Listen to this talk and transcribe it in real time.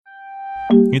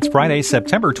It's Friday,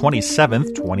 September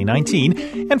 27th,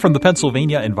 2019, and from the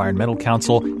Pennsylvania Environmental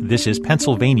Council, this is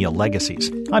Pennsylvania Legacies.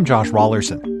 I'm Josh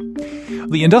Rawlerson.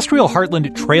 The Industrial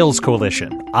Heartland Trails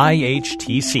Coalition,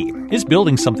 IHTC, is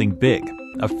building something big,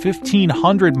 a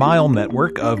 1,500-mile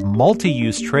network of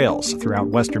multi-use trails throughout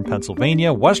western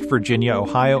Pennsylvania, West Virginia,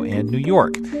 Ohio, and New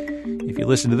York. If you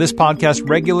listen to this podcast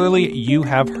regularly, you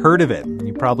have heard of it.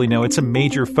 You probably know it's a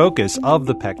major focus of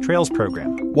the PEC Trails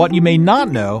program. What you may not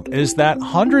know is that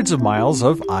hundreds of miles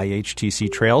of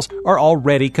IHTC trails are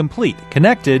already complete,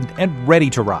 connected, and ready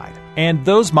to ride. And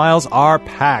those miles are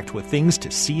packed with things to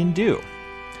see and do.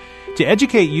 To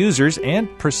educate users and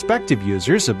prospective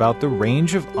users about the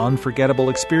range of unforgettable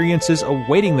experiences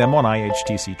awaiting them on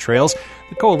IHTC trails,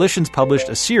 the Coalition's published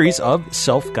a series of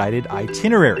self-guided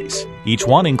itineraries. Each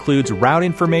one includes route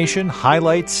information,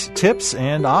 highlights, tips,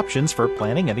 and options for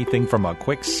planning anything from a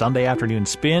quick Sunday afternoon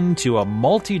spin to a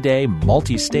multi-day,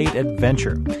 multi-state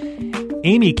adventure.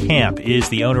 Amy Camp is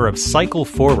the owner of Cycle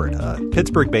Forward, a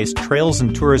Pittsburgh-based trails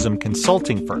and tourism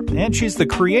consulting firm, and she's the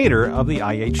creator of the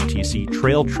IHTC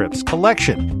Trail Trips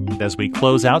collection. As we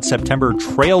close out September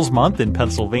Trails Month in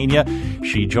Pennsylvania,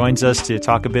 she joins us to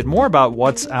talk a bit more about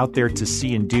what's out there to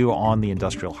see and do on the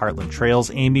Industrial Heartland Trails.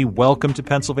 Amy, welcome to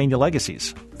Pennsylvania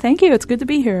Legacies. Thank you. It's good to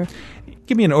be here.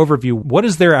 Give me an overview. What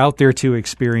is there out there to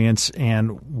experience,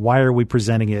 and why are we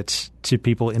presenting it to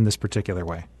people in this particular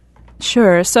way?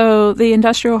 Sure. So the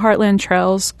Industrial Heartland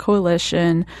Trails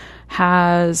Coalition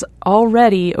has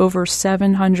already over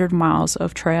 700 miles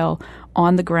of trail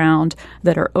on the ground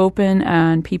that are open,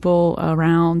 and people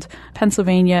around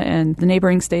Pennsylvania and the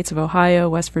neighboring states of Ohio,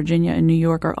 West Virginia, and New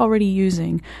York are already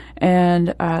using.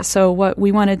 And so what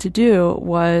we wanted to do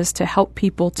was to help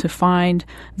people to find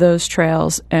those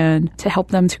trails and to help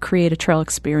them to create a trail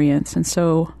experience. And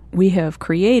so we have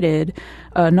created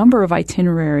a number of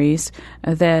itineraries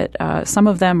that some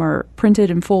of them are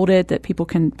printed and folded that people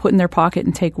can put in their pocket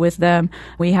and take with them.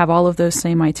 We have all of those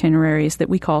same itineraries that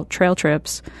we call Trail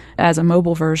Trips as a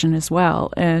mobile version as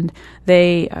well. And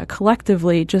they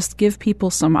collectively just give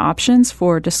people some options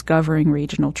for discovering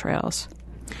regional trails.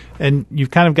 And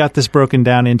you've kind of got this broken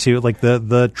down into like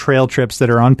the trail trips that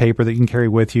are on paper that you can carry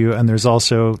with you, and there's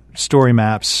also story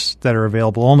maps that are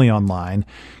available only online.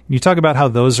 Can you talk about how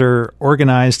those are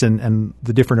organized and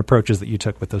the different approaches that you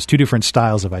took with those two different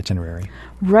styles of itinerary?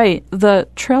 Right. The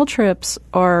trail trips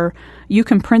are, you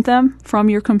can print them from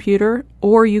your computer,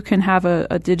 or you can have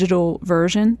a digital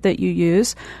version that you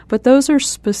use, but those are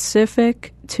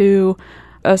specific to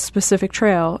a specific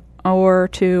trail or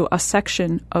to a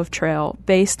section of trail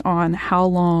based on how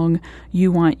long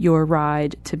you want your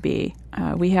ride to be.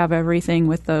 We have everything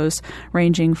with those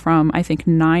ranging from, I think,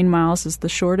 9 miles is the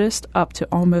shortest, up to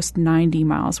almost 90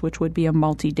 miles, which would be a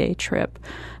multi-day trip.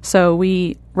 So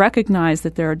we recognize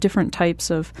that there are different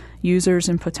types of users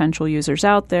and potential users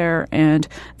out there, and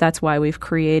that's why we've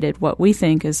created what we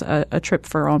think is a trip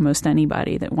for almost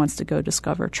anybody that wants to go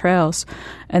discover trails.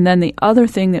 And then the other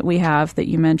thing that we have that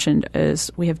you mentioned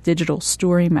is we have digital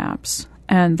story maps,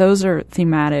 and those are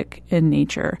thematic in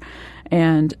nature.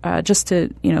 And just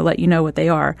to let you know what they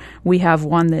are, we have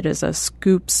one that is a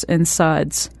Scoops and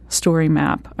Suds story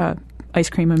map, ice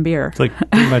cream and beer. It's like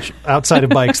pretty much outside of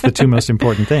bikes, the two most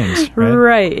important things, right?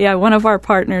 Right. Yeah. One of our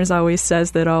partners always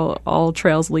says that all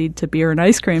trails lead to beer and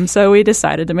ice cream, so we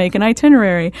decided to make an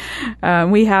itinerary.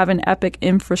 We have an epic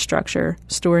infrastructure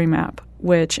story map,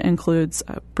 which includes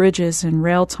bridges and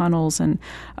rail tunnels and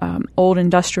old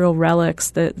industrial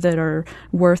relics that are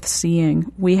worth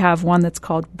seeing. We have one that's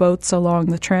called Boats Along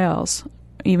the Trails.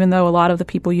 Even though a lot of the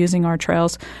people using our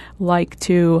trails like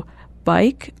to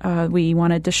bike, we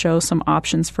wanted to show some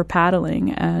options for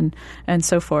paddling and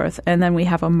so forth. And then we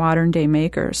have a Modern Day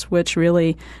Makers, which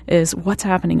really is what's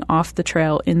happening off the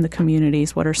trail in the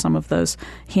communities. What are some of those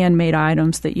handmade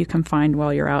items that you can find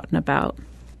while you're out and about?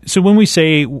 So when we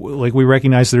say, like, we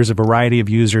recognize there's a variety of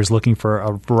users looking for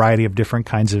a variety of different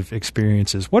kinds of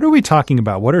experiences, what are we talking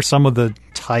about? What are some of the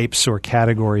types or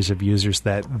categories of users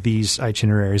that these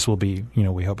itineraries will be,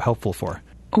 we hope, helpful for?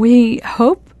 We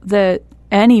hope that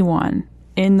anyone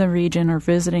in the region or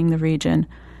visiting the region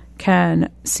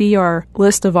can see our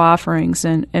list of offerings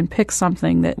and pick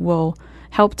something that will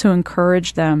help to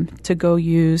encourage them to go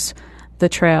use the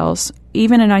trails.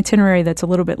 Even an itinerary that's a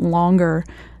little bit longer,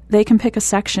 they can pick a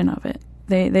section of it.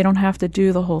 They don't have to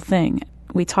do the whole thing.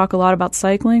 We talk a lot about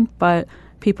cycling, but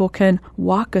people can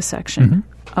walk a section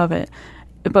of it.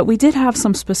 but we did have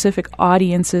some specific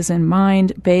audiences in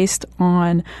mind based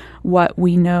on what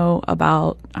we know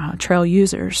about trail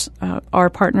users. Our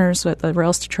partners at the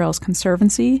Rails to Trails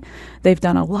Conservancy, they've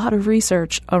done a lot of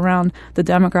research around the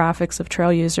demographics of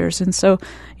trail users. And so,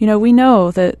 we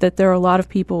know that there are a lot of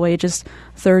people ages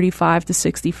 35 to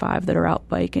 65 that are out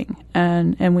biking,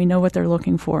 and we know what they're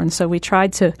looking for. And so we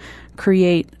tried to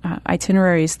create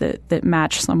itineraries that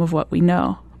match some of what we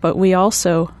know. But we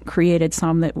also created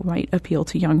some that might appeal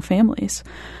to young families.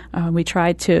 We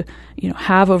tried to,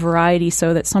 have a variety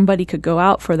so that somebody could go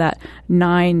out for that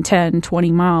 9, 10,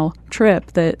 20-mile trip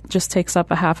that just takes up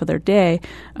a half of their day,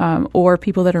 or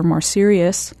people that are more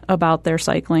serious about their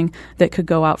cycling that could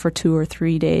go out for 2 or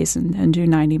 3 days and do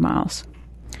 90 miles.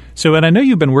 So, and I know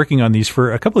you've been working on these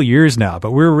for a couple of years now,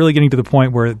 but we're really getting to the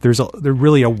point where there's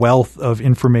really a wealth of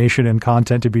information and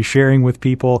content to be sharing with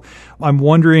people. I'm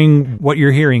wondering what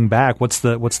you're hearing back. What's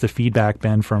the feedback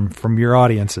been from your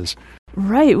audiences?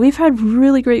 Right. We've had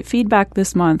really great feedback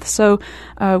this month. So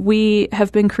we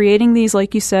have been creating these,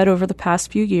 like you said, over the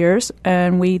past few years.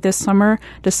 And we this summer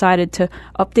decided to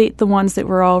update the ones that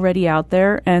were already out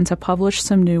there and to publish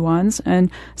some new ones. And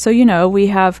so, we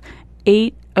have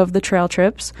 8 of the trail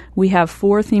trips. We have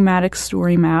 4 thematic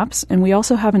story maps, and we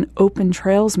also have an open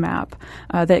trails map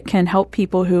that can help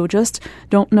people who just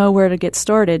don't know where to get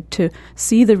started to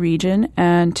see the region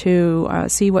and to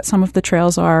see what some of the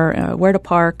trails are, where to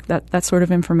park, that sort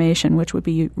of information, which would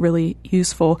be really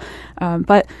useful.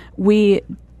 But we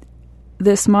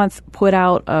this month put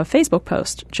out a Facebook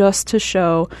post just to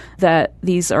show that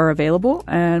these are available,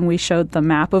 and we showed the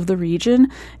map of the region,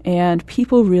 and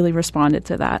people really responded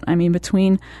to that. I mean,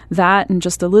 between that and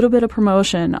just a little bit of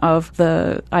promotion of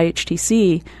the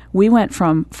IHTC, we went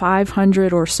from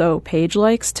 500 or so page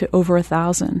likes to over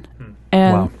 1,000.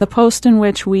 And wow. The post in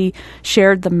which we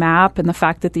shared the map and the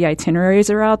fact that the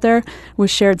itineraries are out there was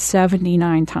shared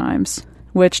 79 times,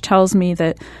 which tells me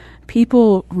that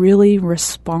people really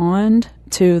respond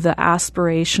to the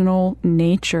aspirational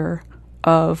nature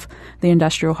of the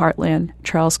Industrial Heartland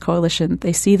Trails Coalition.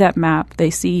 They see that map.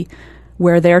 They see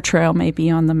where their trail may be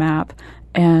on the map.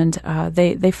 And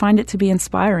they find it to be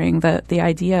inspiring, the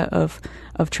idea of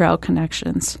trail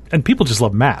connections. And people just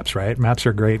love maps, right? Maps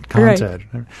are great content.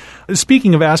 Right.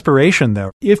 Speaking of aspiration,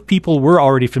 though, if people were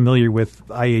already familiar with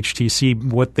IHTC,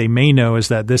 what they may know is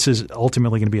that this is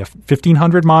ultimately going to be a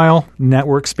 1,500-mile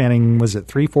network spanning,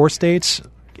 3-4 states?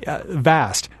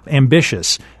 Vast,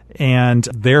 ambitious, and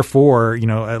therefore,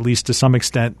 at least to some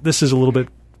extent, this is a little bit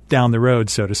down the road,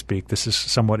 so to speak. This is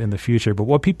somewhat in the future. But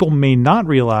what people may not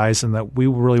realize, and that we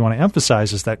really want to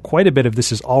emphasize, is that quite a bit of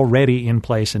this is already in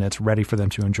place and it's ready for them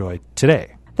to enjoy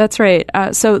today. That's right.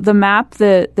 So the map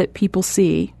that people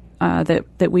see,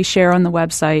 that we share on the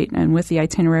website and with the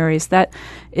itineraries, that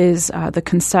is the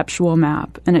conceptual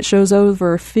map. And it shows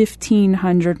over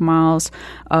 1,500 miles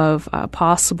of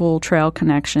possible trail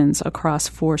connections across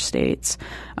 4 states.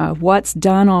 What's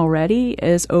done already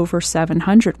is over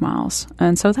 700 miles.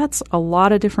 And so that's a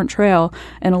lot of different trail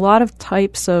and a lot of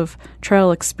types of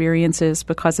trail experiences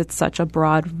because it's such a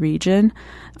broad region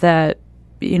that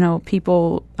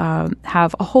people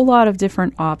have a whole lot of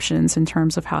different options in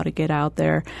terms of how to get out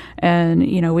there. And,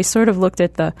 we sort of looked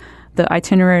at the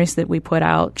itineraries that we put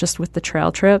out just with the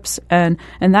trail trips, and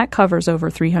that covers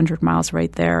over 300 miles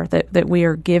right there, that we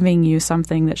are giving you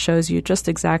something that shows you just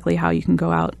exactly how you can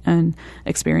go out and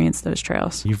experience those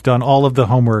trails. You've done all of the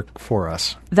homework for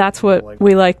us. That's what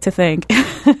we like to think.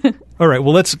 All right.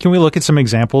 Well, can we look at some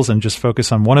examples and just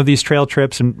focus on one of these trail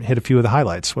trips and hit a few of the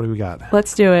highlights? What do we got?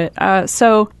 Let's do it.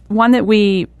 So one that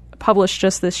we published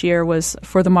just this year was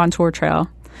for the Montour Trail.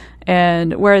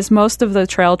 And whereas most of the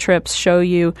trail trips show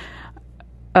you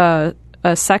a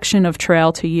section of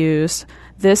trail to use,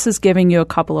 this is giving you a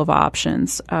couple of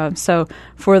options. So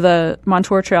for the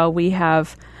Montour Trail, we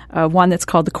have one that's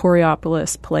called the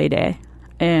Coraopolis Play Day.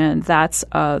 And that's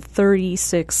a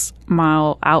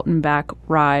 36-mile out and back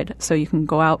ride. So you can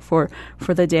go out for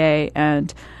the day.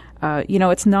 And,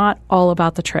 it's not all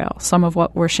about the trail. Some of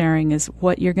what we're sharing is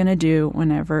what you're going to do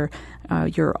whenever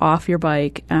you're off your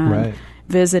bike and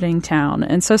visiting town.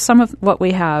 And so some of what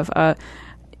we have,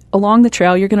 along the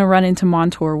trail, you're going to run into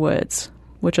Montour Woods,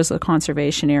 which is a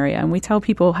conservation area. And we tell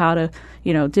people how to,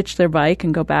 ditch their bike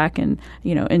and go back and,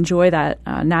 enjoy that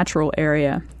natural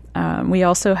area. We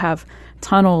also have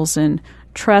tunnels and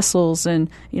trestles and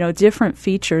different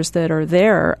features that are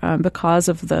there because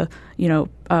of the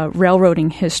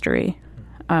railroading history.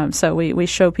 So we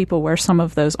show people where some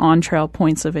of those on-trail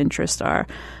points of interest are.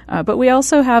 But we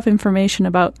also have information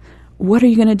about what are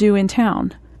you going to do in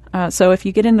town. So if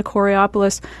you get into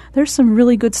Coraopolis, there's some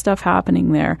really good stuff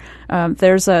happening there.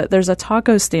 There's a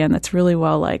taco stand that's really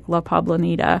well liked, La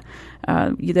Poblanita.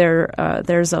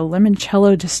 There's a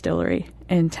limoncello distillery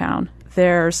in town.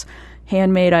 There's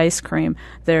handmade ice cream.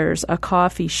 There's a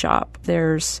coffee shop.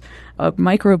 There's a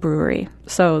microbrewery.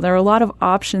 So there are a lot of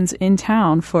options in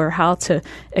town for how to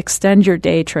extend your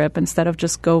day trip instead of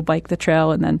just go bike the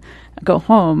trail and then go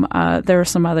home.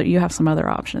 You have some other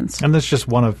options. And that's just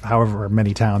one of however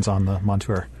many towns on the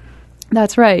Montour.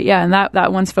 That's right, yeah, and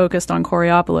that one's focused on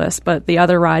Coraopolis. But the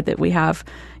other ride that we have,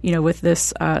 with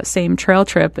this same trail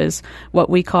trip is what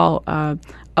we call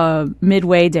a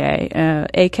midway day,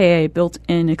 a.k.a.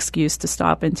 built-in excuse to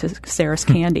stop into Sarah's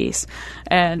Candies.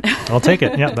 And I'll take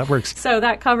it. Yeah, that works. So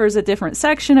that covers a different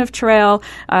section of trail.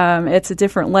 It's a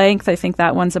different length. I think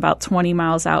that one's about 20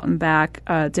 miles out and back.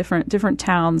 Different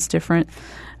towns, different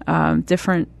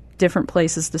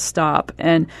places to stop.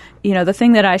 And, the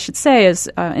thing that I should say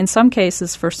is in some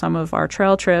cases for some of our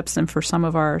trail trips and for some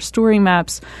of our story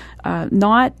maps,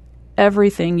 not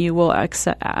everything you will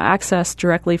access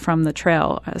directly from the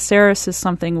trail. Sarah's is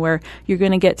something where you're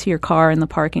going to get to your car in the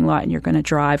parking lot and you're going to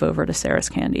drive over to Sarah's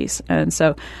Candies. And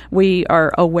so we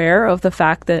are aware of the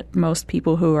fact that most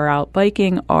people who are out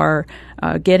biking are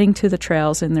getting to the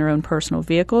trails in their own personal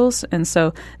vehicles. And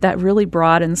so that really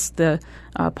broadens the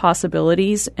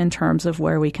possibilities in terms of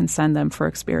where we can send them for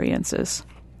experiences.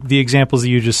 The examples that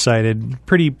you just cited,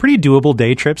 pretty doable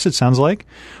day trips, it sounds like.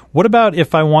 What about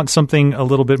if I want something a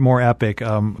little bit more epic,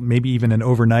 maybe even an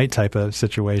overnight type of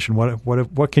situation?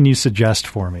 What can you suggest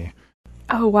for me?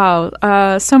 Oh,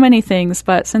 wow. So many things.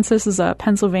 But since this is a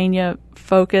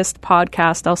Pennsylvania-focused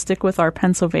podcast, I'll stick with our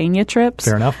Pennsylvania trips.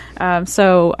 Fair enough.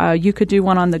 So you could do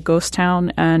one on the Ghost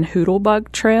Town and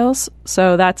Hoodlebug trails.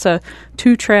 So that's a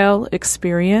 2-trail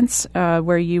experience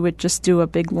where you would just do a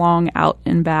big, long out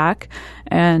and back.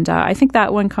 And I think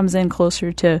that one comes in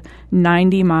closer to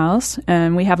 90 miles.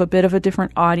 And we have a bit of a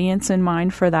different audience in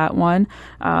mind for that one.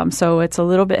 So it's a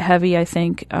little bit heavy, I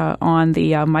think, on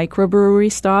the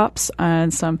microbrewery stops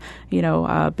and some,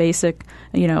 basic,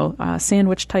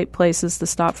 sandwich type places to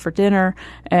stop for dinner.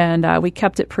 And we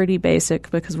kept it pretty basic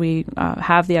because we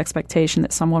have the expectation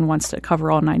that someone wants to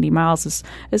cover all 90 miles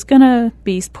is going to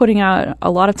be putting out a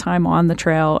lot of time on the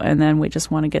trail. And then we just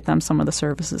want to get them some of the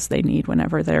services they need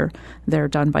whenever they're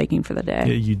done biking for the day.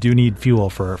 Yeah, you do need fuel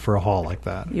for a haul like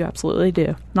that. You absolutely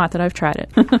do. Not that I've tried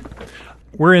it.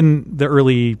 We're in the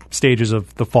early stages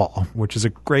of the fall, which is a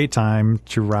great time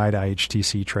to ride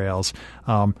IHTC trails.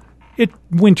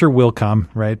 Winter will come,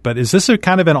 right? But is this a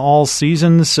kind of an all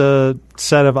seasons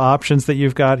set of options that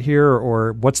you've got here,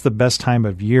 or what's the best time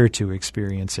of year to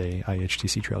experience a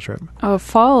IHTC trail trip?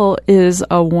 Fall is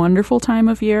a wonderful time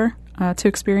of year to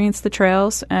experience the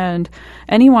trails. And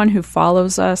anyone who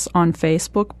follows us on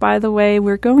Facebook, by the way,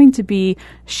 we're going to be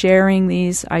sharing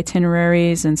these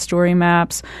itineraries and story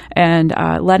maps and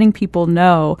letting people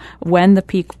know when the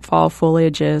peak fall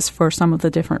foliage is for some of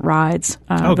the different rides.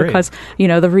 Because,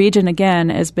 the region, again,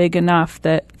 is big enough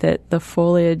that the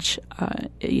foliage,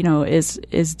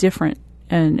 is different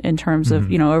in terms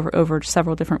of, over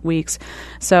several different weeks.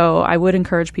 So I would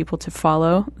encourage people to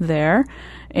follow there.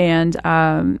 And,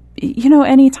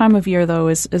 any time of year, though,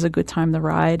 is a good time to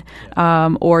ride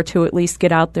or to at least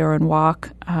get out there and walk.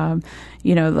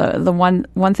 The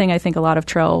one thing I think a lot of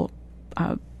trail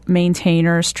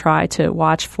maintainers try to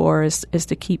watch for is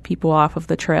to keep people off of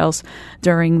the trails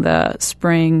during the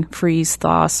spring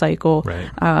freeze-thaw cycle, right.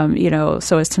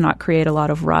 So as to not create a lot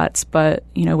of ruts. But,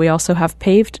 we also have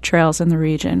paved trails in the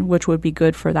region, which would be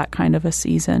good for that kind of a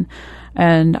season.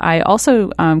 And I also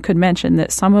could mention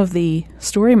that some of the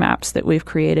story maps that we've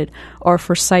created are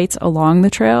for sites along the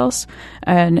trails,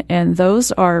 and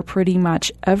those are pretty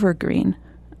much evergreen.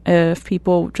 If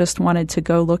people just wanted to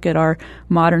go look at our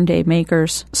Modern Day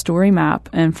Makers story map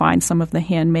and find some of the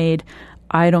handmade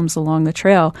items along the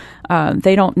trail,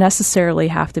 they don't necessarily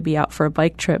have to be out for a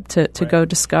bike trip to go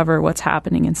discover what's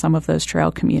happening in some of those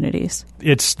trail communities.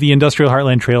 It's the Industrial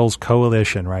Heartland Trails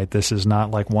Coalition, right? This is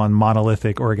not like one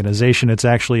monolithic organization. It's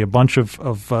actually a bunch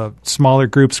of smaller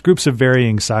groups of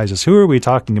varying sizes. Who are we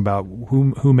talking about?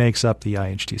 Who makes up the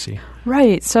IHTC?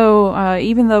 Right. So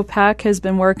even though PAC has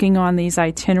been working on these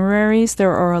itineraries,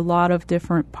 there are a lot of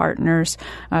different partners.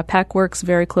 PAC works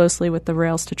very closely with the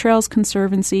Rails to Trails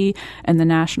Conservancy and the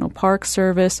National Park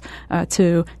Service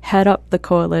to head up the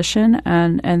coalition.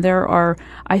 And there are,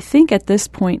 I think at this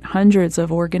point, hundreds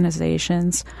of organizations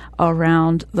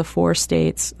around the 4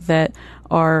 states that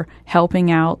are helping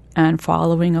out and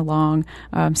following along.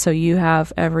 So you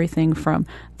have everything from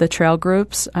the trail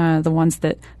groups, the ones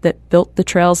that built the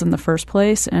trails in the first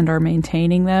place and are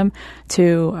maintaining them,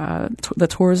 to the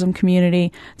tourism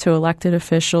community, to elected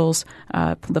officials,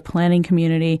 the planning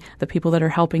community, the people that are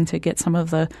helping to get some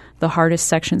of the hardest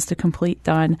sections to complete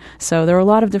done. So there are a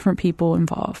lot of different people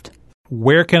involved.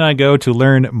 Where can I go to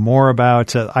learn more about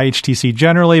IHTC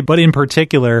generally, but in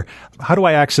particular, how do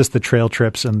I access the trail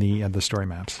trips and the story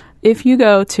maps? If you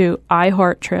go to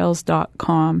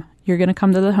iHeartTrails.com, you're going to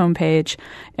come to the homepage,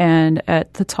 and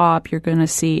at the top, you're going to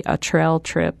see a Trail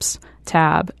Trips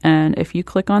tab. And if you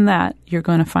click on that, you're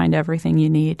going to find everything you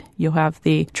need. You'll have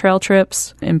the trail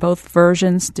trips in both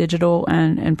versions, digital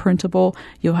and printable.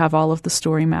 You'll have all of the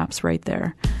story maps right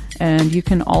there. And you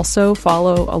can also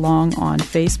follow along on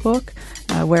Facebook,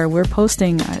 where we're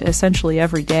posting essentially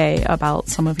every day about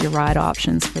some of your ride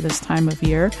options for this time of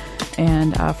year.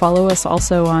 And follow us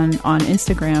also on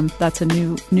Instagram. That's a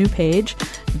new page.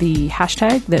 The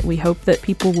hashtag that we hope that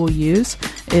people will use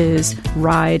is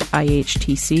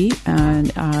RideIHTC.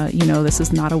 And, this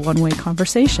is not a one-way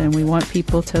conversation. We want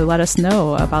people to let us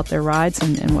know about their rides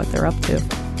and what they're up to.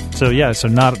 So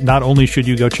not only should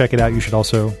you go check it out, you should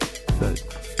also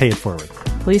pay it forward.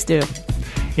 Please do.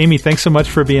 Amy, thanks so much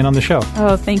for being on the show.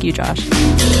 Oh, thank you, Josh.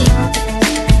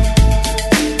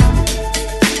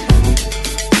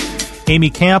 Amy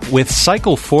Camp with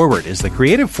Cycle Forward is the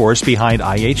creative force behind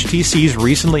IHTC's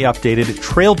recently updated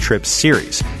Trail Trips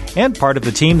series, and part of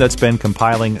the team that's been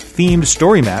compiling themed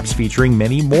story maps featuring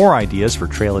many more ideas for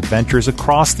trail adventures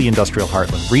across the industrial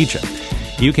heartland region.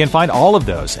 You can find all of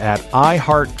those at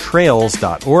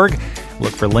iHeartTrails.org.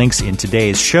 Look for links in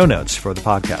today's show notes for the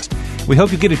podcast. We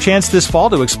hope you get a chance this fall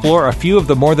to explore a few of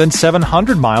the more than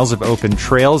 700 miles of open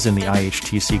trails in the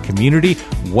IHTC community.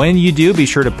 When you do, be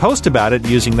sure to post about it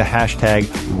using the hashtag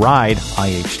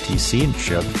RideIHTC and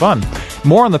share the fun.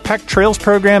 More on the Peck Trails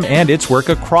program and its work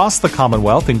across the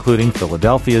Commonwealth, including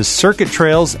Philadelphia's Circuit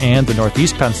Trails and the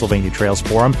Northeast Pennsylvania Trails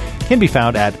Forum, can be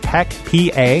found at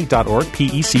peckpa.org,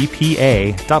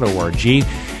 PECPA.org.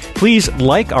 Please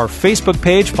like our Facebook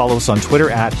page, follow us on Twitter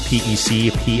at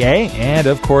PECPA, and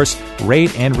of course,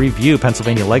 rate and review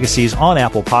Pennsylvania Legacies on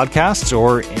Apple Podcasts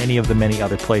or any of the many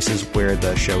other places where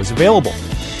the show is available.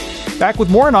 Back with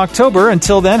more in October.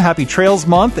 Until then, happy Trails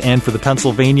Month, and for the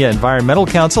Pennsylvania Environmental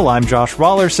Council, I'm Josh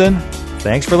Rollerson.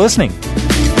 Thanks for listening.